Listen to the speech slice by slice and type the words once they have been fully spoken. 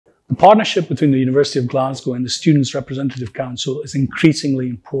The partnership between the University of Glasgow and the Students' Representative Council is increasingly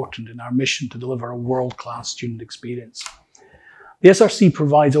important in our mission to deliver a world-class student experience. The SRC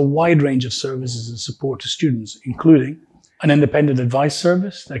provides a wide range of services and support to students, including an independent advice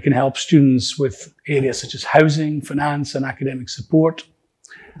service that can help students with areas such as housing, finance, and academic support,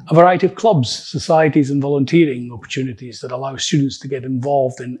 a variety of clubs, societies, and volunteering opportunities that allow students to get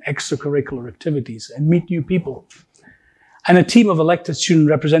involved in extracurricular activities and meet new people, and a team of elected student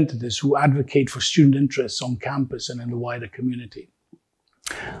representatives who advocate for student interests on campus and in the wider community.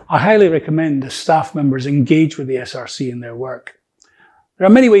 I highly recommend that staff members engage with the SRC in their work. There are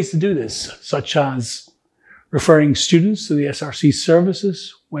many ways to do this, such as referring students to the SRC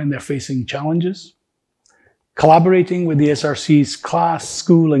services when they're facing challenges, collaborating with the SRC's class,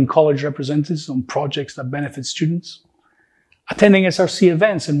 school, and college representatives on projects that benefit students, attending SRC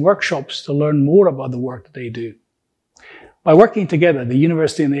events and workshops to learn more about the work that they do. By working together, the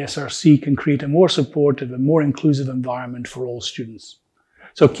university and the SRC can create a more supportive and more inclusive environment for all students.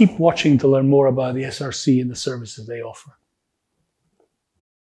 So keep watching to learn more about the SRC and the services they offer.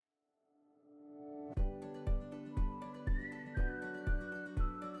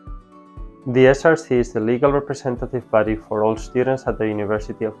 The SRC is the legal representative body for all students at the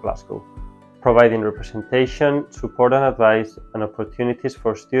University of Glasgow, providing representation, support and advice, and opportunities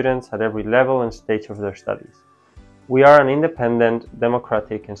for students at every level and stage of their studies. We are an independent,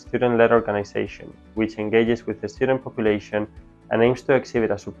 democratic, and student-led organization which engages with the student population and aims to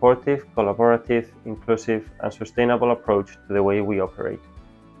exhibit a supportive, collaborative, inclusive, and sustainable approach to the way we operate.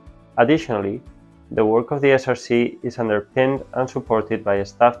 Additionally, the work of the SRC is underpinned and supported by a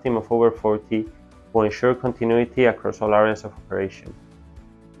staff team of over 40 who ensure continuity across all areas of operation.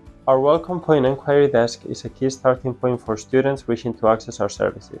 Our Welcome Point Enquiry Desk is a key starting point for students wishing to access our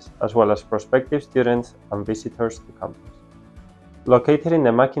services, as well as prospective students and visitors to campus. Located in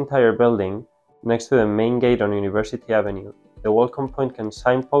the McIntyre building, next to the main gate on University Avenue, the Welcome Point can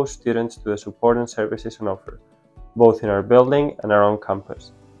signpost students to the support and services on offer, both in our building and our own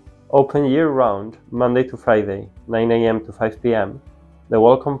campus. Open year-round, Monday to Friday, 9 a.m. to 5 p.m., the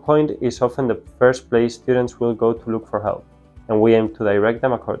Welcome Point is often the first place students will go to look for help, and we aim to direct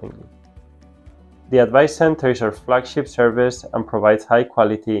them accordingly. The Advice Center is our flagship service and provides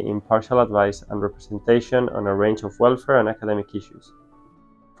high-quality, impartial advice and representation on a range of welfare and academic issues.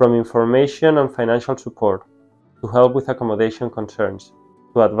 From information and financial support, to help with accommodation concerns,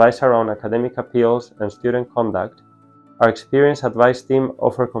 to advice around academic appeals and student conduct, our experienced advice team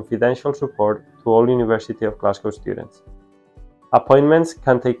offer confidential support to all University of Glasgow students. Appointments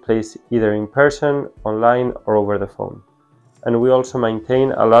can take place either in person, online, or over the phone. And we also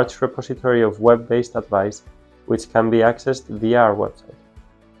maintain a large repository of web-based advice which can be accessed via our website.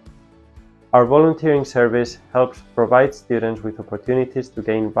 Our volunteering service helps provide students with opportunities to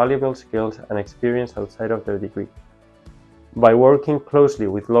gain valuable skills and experience outside of their degree. By working closely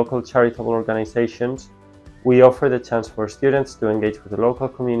with local charitable organizations, we offer the chance for students to engage with the local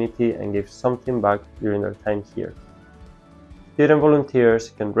community and give something back during their time here. Student volunteers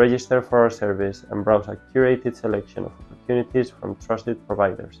can register for our service and browse a curated selection of opportunities from trusted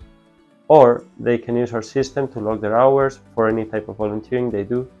providers. Or they can use our system to log their hours for any type of volunteering they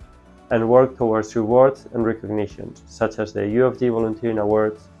do and work towards rewards and recognitions, such as the U of G Volunteering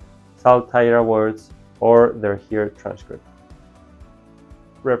Awards, Saltire Awards, or their HERE transcript.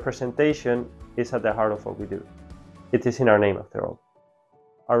 Representation is at the heart of what we do. It is in our name, after all.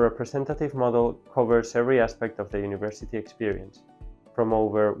 Our representative model covers every aspect of the university experience, from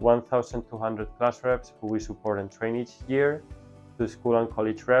over 1,200 class reps who we support and train each year, to school and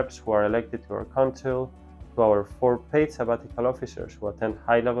college reps who are elected to our council, to our 4 paid sabbatical officers who attend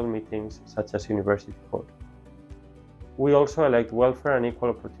high-level meetings such as University Court. We also elect welfare and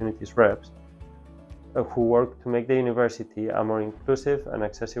equal opportunities reps who work to make the university a more inclusive and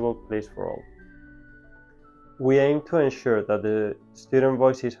accessible place for all. We aim to ensure that the student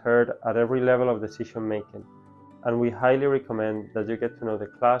voice is heard at every level of decision making, and we highly recommend that you get to know the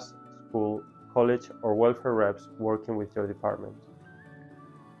class, school, college, or welfare reps working with your department.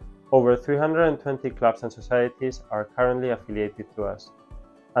 Over 320 clubs and societies are currently affiliated to us,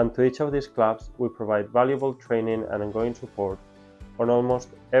 and to each of these clubs we provide valuable training and ongoing support on almost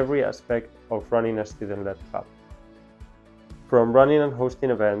every aspect of running a student-led club. From running and hosting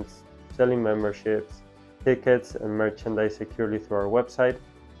events, selling memberships, tickets and merchandise securely through our website,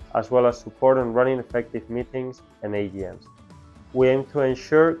 as well as support on running effective meetings and AGMs. We aim to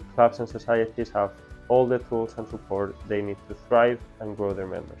ensure clubs and societies have all the tools and support they need to thrive and grow their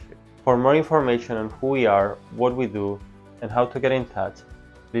membership. For more information on who we are, what we do, and how to get in touch,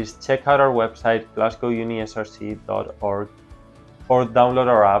 please check out our website glasgowunisrc.org or download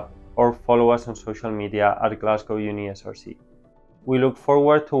our app or follow us on social media at Glasgow Uni SRC. We look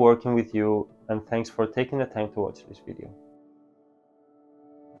forward to working with you, and thanks for taking the time to watch this video.